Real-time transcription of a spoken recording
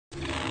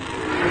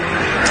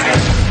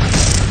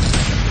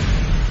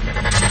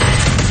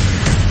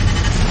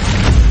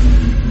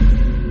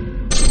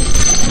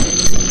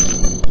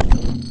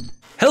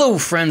Hello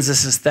friends,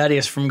 this is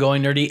Thaddeus from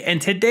Going Nerdy,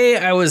 and today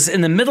I was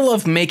in the middle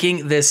of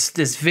making this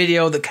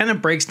video that kind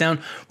of breaks down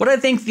what I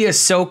think the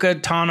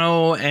Ahsoka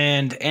Tano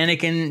and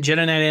Anakin, Jedi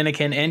Knight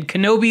Anakin, and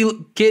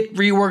Kenobi kit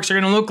reworks are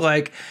going to look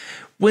like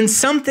when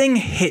something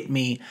hit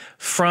me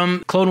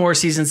from Clone Wars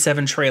Season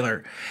 7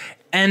 trailer.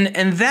 And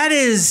that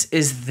is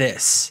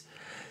this.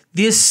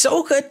 The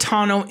Ahsoka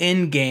Tano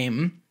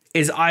in-game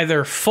is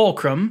either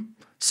Fulcrum,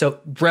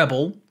 so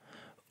Rebel,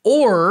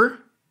 or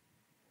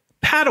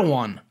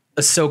Padawan,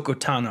 Ahsoka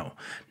Tano.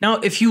 Now,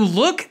 if you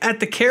look at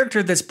the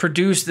character that's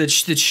produced, that's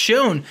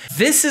shown,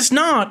 this is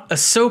not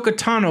Ahsoka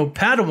Tano,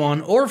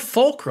 Padawan, or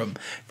Fulcrum,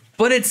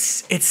 but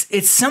it's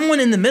someone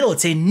in the middle.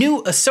 It's a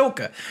new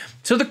Ahsoka.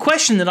 So the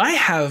question that I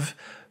have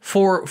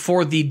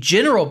for the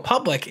general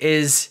public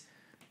is,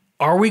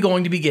 are we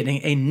going to be getting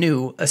a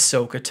new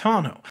Ahsoka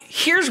Tano?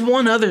 Here's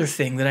one other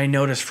thing that I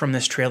noticed from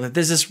this trailer.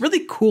 There's this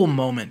really cool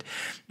moment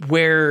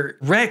where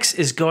Rex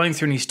is going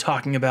through and he's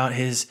talking about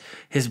his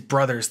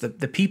brothers, the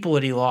people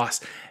that he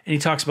lost. And he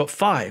talks about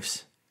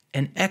Fives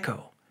and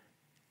Echo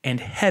and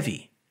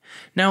Heavy.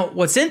 Now,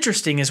 what's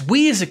interesting is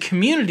we as a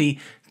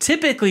community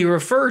typically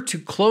refer to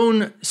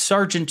Clone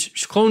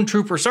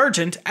Trooper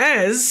Sergeant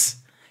as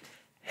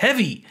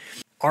Heavy.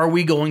 Are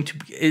we going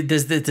to,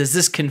 does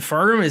this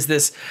confirm? Is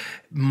this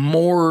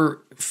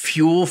more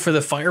fuel for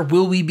the fire?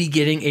 Will we be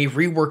getting a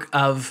rework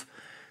of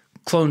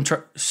Clone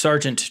Trooper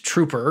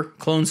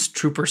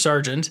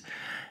Sergeant,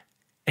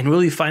 and will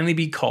he finally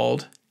be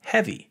called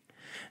Heavy?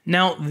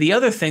 Now, the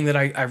other thing that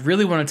I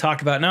really want to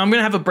talk about, now I'm going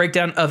to have a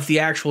breakdown of the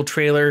actual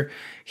trailer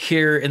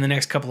here in the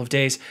next couple of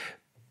days,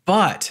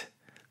 but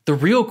the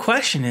real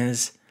question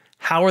is,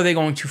 how are they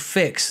going to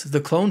fix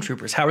the clone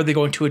troopers? How are they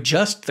going to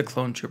adjust the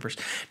clone troopers?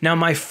 Now,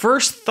 my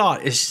first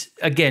thought is,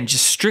 again,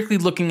 just strictly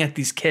looking at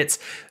these kits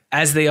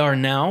as they are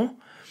now,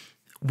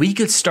 we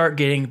could start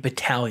getting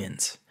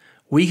battalions.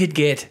 We could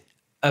get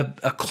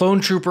a clone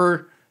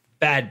trooper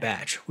Bad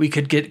Batch. We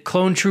could get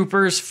clone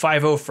troopers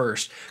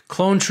 501st,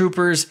 clone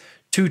troopers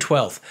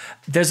 212th.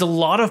 There's a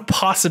lot of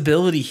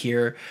possibility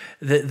here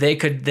that they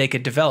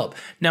could develop.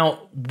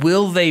 Now,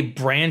 will they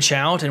branch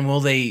out and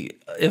will they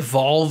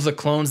evolve the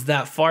clones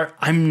that far?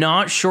 I'm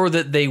not sure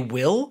that they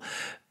will,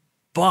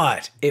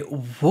 but it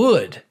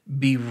would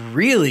be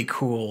really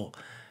cool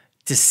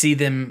to see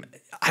them,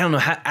 I don't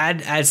know,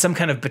 add some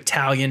kind of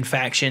battalion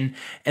faction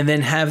and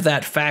then have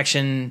that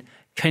faction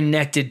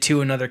connected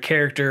to another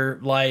character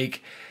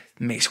like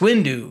Mace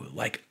Windu,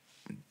 like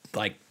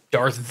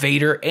Darth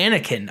Vader,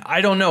 Anakin.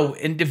 I don't know.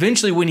 And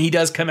eventually when he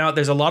does come out,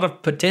 there's a lot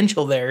of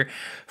potential there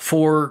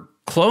for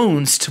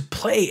clones to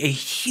play a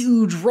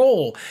huge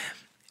role.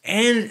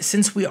 And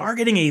since we are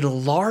getting a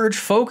large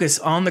focus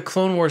on the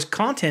Clone Wars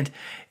content,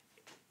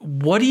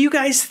 what do you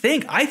guys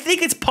think? I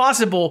think it's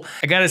possible.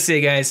 I gotta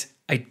say, guys,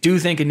 I do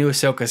think a new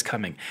Ahsoka is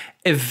coming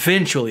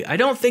eventually. I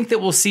don't think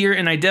that we'll see her,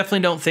 and I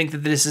definitely don't think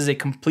that this is a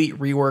complete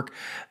rework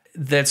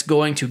that's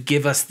going to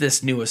give us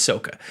this new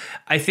Ahsoka.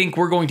 I think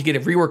we're going to get a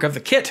rework of the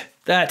kit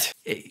that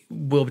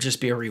will just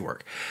be a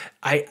rework.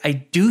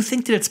 I do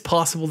think that it's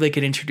possible they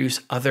could introduce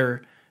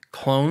other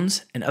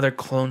clones and other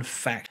clone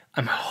factions.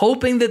 I'm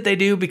hoping that they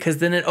do, because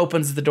then it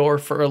opens the door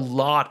for a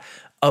lot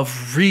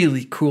of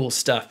really cool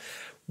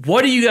stuff.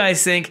 What do you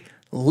guys think?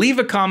 Leave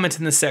a comment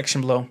in the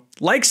section below.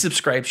 Like,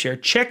 subscribe, share.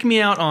 Check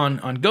me out on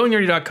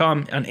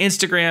goingnerdy.com, on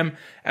Instagram,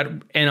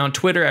 and on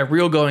Twitter at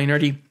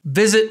RealGoingNerdy.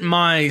 Visit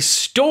my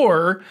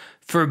store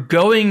for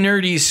Going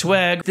Nerdy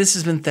swag. This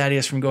has been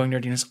Thaddeus from Going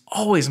Nerdy, and as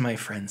always, my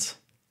friends,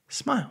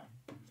 smile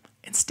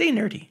and stay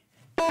nerdy.